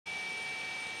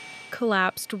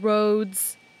collapsed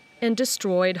roads, and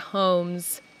destroyed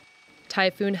homes.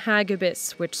 Typhoon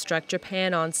Hagibis, which struck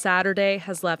Japan on Saturday,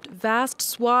 has left vast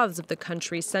swaths of the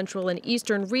country's central and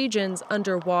eastern regions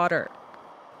underwater.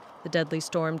 The deadly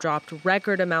storm dropped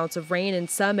record amounts of rain in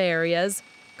some areas,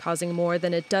 causing more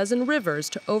than a dozen rivers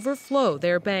to overflow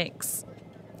their banks.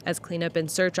 As cleanup and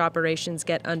search operations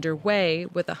get underway,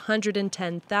 with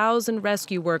 110,000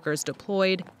 rescue workers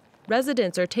deployed,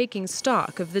 residents are taking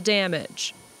stock of the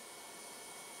damage.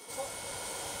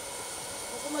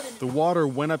 The water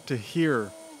went up to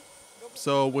here,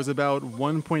 so it was about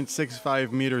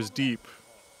 1.65 meters deep.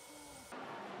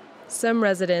 Some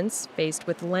residents, faced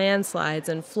with landslides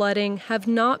and flooding, have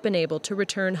not been able to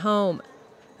return home.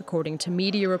 According to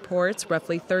media reports,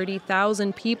 roughly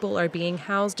 30,000 people are being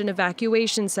housed in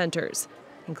evacuation centers,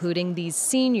 including these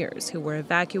seniors who were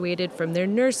evacuated from their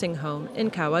nursing home in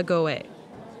Kawagoe.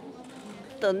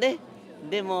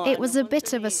 It was a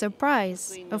bit of a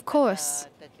surprise, of course.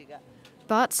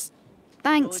 But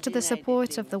thanks to the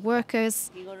support of the workers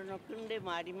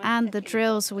and the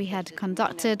drills we had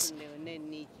conducted,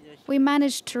 we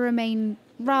managed to remain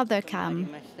rather calm.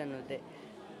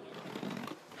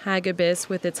 Hagibis,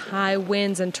 with its high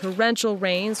winds and torrential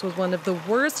rains, was one of the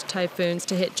worst typhoons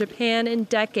to hit Japan in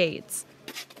decades.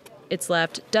 It's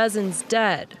left dozens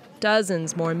dead,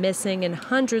 dozens more missing, and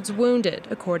hundreds wounded,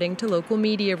 according to local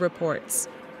media reports.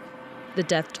 The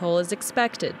death toll is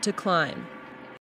expected to climb.